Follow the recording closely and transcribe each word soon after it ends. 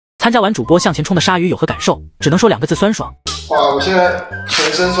参加完主播向前冲的鲨鱼有何感受？只能说2个字：酸爽。哇，我现在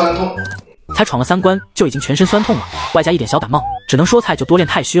全身酸痛。才闯了3关就已经全身酸痛了，外加一点小感冒，只能说菜就多练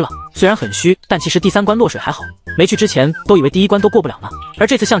太虚了。虽然很虚，但其实第3关落水还好。没去之前都以为第1关都过不了呢，而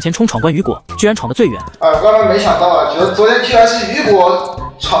这次向前冲闯关雨果居然闯得最远。万万没想到啊！昨天居然是雨果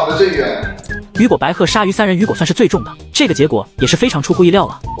闯得最远。雨果、白鹤、鲨鱼3人，雨果算是最重的，这个结果也是非常出乎意料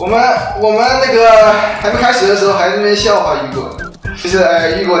了。我们那个还没开始的时候还在那边笑话雨果，就是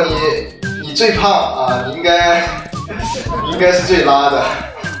雨果你最胖啊，你应该是最拉的。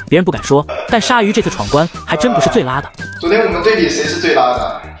别人不敢说，但鲨鱼这次闯关还真不是最拉的。昨天我们对比谁是最拉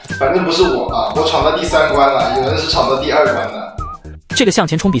的，反正不是我啊，我闯到第3关了，有人是闯到第2关的。这个向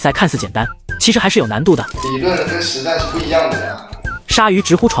前冲比赛看似简单，其实还是有难度的。理论跟实战是不一样的呀。鲨鱼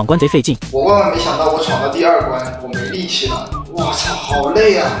直呼闯关贼费劲，我万万没想到我闯到第2关，我没力气了，我操，好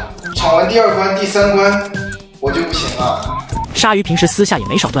累啊！闯完第2关、第3关，我就不行了。鲨鱼平时私下也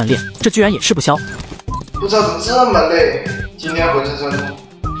没少锻炼，这居然也吃不消。不知道怎么这么累，今天浑身酸痛。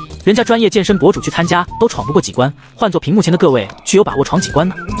人家专业健身博主去参加都闯不过几关，换做屏幕前的各位具有把握闯几关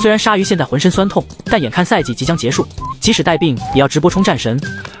呢？虽然鲨鱼现在浑身酸痛，但眼看赛季即将结束，即使带病也要直播冲战神。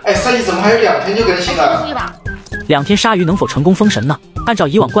赛季怎么还有2天就更新了？2天鲨鱼能否成功封神呢？按照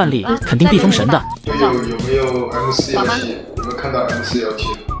以往惯例，肯定必封神的。队友有没有 M417？有没有看到 M417？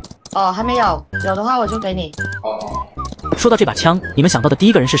哦，还没有，有的话我就给你。说到这把枪，你们想到的第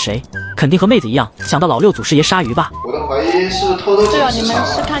一个人是谁？肯定和妹子一样，想到老六祖师爷鲨鱼吧？我的怀疑是偷偷对啊，你们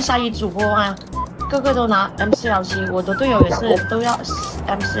是看鲨鱼主播吗？个个都拿 M417，我的队友也是都要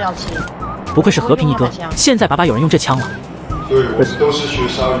M417。不愧是和平一哥，现在把有人用这枪了。对，我们都是学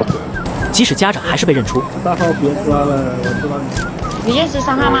鲨鱼的。即使家长还是被认出。大号别抓了，我知道你认识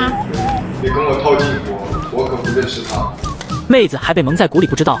3号吗？别跟我套近乎，我可不认识他。妹子还被蒙在鼓里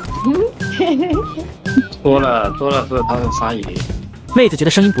不知道。说了是他是鲨鱼。妹子觉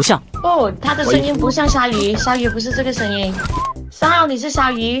得声音不像。哦，他的声音不像鲨鱼，鲨鱼不是这个声音。3号你是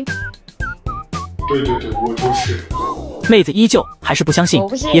鲨鱼？对，我就是。妹子依旧还是不相信，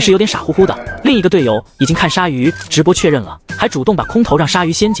也是有点傻乎乎的。另一个队友已经看鲨鱼直播确认了，还主动把空投让鲨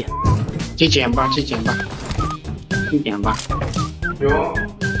鱼先捡。去捡吧。有。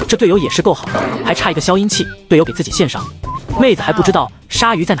这队友也是够好的，还差一个消音器，队友给自己献上。妹子还不知道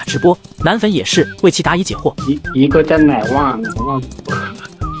鲨鱼在哪直播，男粉也是为其答疑解惑。一个在奶旺。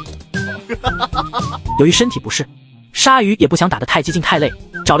由于身体不适，鲨鱼也不想打得太激进太累，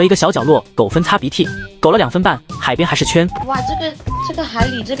找了一个小角落狗分擦鼻涕，狗了2分半，海边还是圈。哇，这个海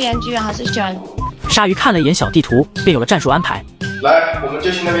里这边居然还是圈。鲨鱼看了一眼小地图，便有了战术安排。来，我们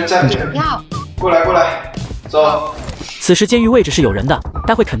就去那边站点。过来，走。此时监狱位置是有人的，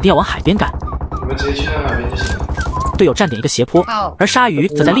待会肯定要往海边赶。你们直接去那海边就行。队友站点一个斜坡，而鲨鱼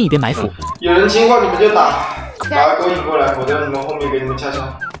则在另一边埋伏。有人经过你们就打，把他勾引过来，否则你们后面给你们掐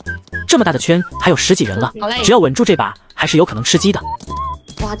杀。这么大的圈，还有10几人了，只要稳住这把，还是有可能吃鸡的。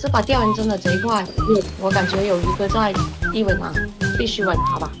哇，这把吊人真的贼快，我感觉有一个在一稳啊，必须稳，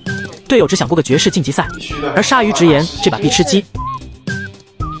好吧？队友只想过个绝世晋级赛，而鲨鱼直言这把必吃鸡。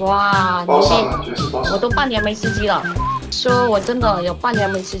哇，我都半年没吃鸡了，说我真的有半年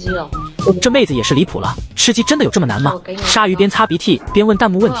没吃鸡了。这妹子也是离谱了，吃鸡真的有这么难吗？鲨鱼边擦鼻涕边问弹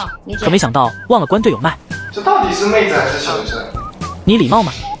幕问题，可没想到忘了关队友麦。这到底是妹子还是小学生？你礼貌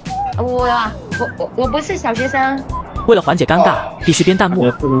吗？我不是小学生。为了缓解尴尬，必须编弹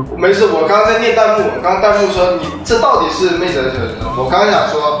幕。没事，我刚刚在念弹幕，刚刚弹幕说你这到底是妹子还是小学生？我刚刚想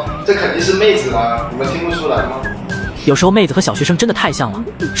说这肯定是妹子啊，你们听不出来吗？有时候妹子和小学生真的太像了，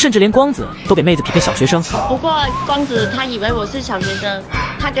甚至连光子都给妹子匹配小学生。不过光子他以为我是小学生，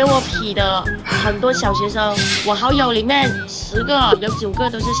他给我匹的很多小学生，我好友里面10个有9个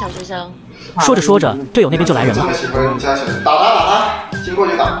都是小学生。说着说着，队友那边就来人了。喜欢加小打他，经过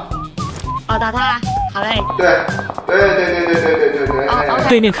就打。打他，好嘞。对。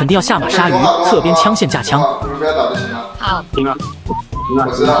对面肯定要下马鲨鱼，侧边枪线架枪。你们不要打就行了。好，停了。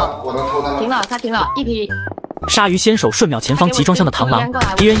我知道，我能偷他们。停了，他停了，一批。鲨鱼先手瞬秒前方集装箱的螳螂，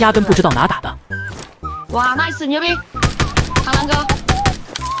敌人压根不知道哪打的。哇 ，nice 牛逼，螳螂哥。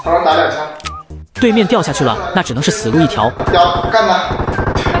螳螂打2枪。对面掉下去了，那只能是死路一条。干他！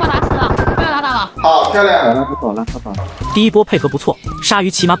被我打死了，被我打倒了。好漂亮！他跑了。第一波配合不错，鲨鱼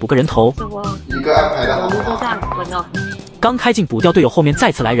起码补个人头。一个安排的好。刚开进补掉队友，后面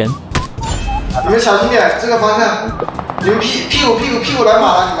再次来人。你们小心点，这个方向，你们屁股来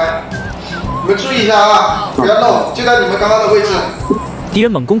马了，你们注意一下啊，不要漏，就在你们刚刚的位置。敌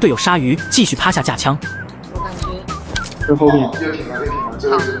人猛攻队友鲨鱼，继续趴下架枪。我感觉这后面又停了，这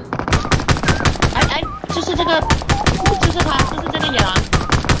位置。就是这个，就是他，就是这个野狼。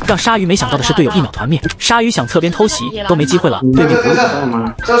让鲨鱼没想到的是队友1秒团灭，鲨鱼想侧边偷袭都没机会了，对面知道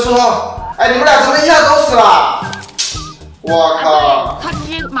吗？这树洞，哎，你们俩怎么一下都死了？我靠！他直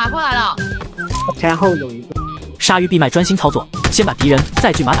接马过来了。前后有一个。鲨鱼闭麦专心操作，先把敌人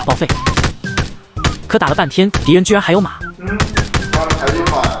再锯马打报废。可打了半天，敌人居然还有马。还有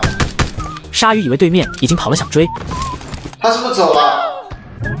马。鲨鱼以为对面已经跑了，想追。他是不是走了？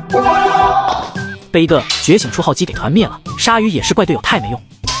被一个觉醒出号机给团灭了。鲨鱼也是怪队友太没用。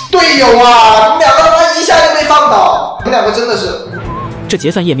队友啊，你们两个他妈一下就被放倒，你们两个真的是。这结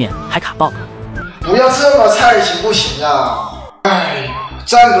算页面还卡 bug。不要这么菜行不行啊？哎呦，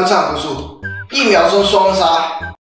站都站不住，1秒钟双杀。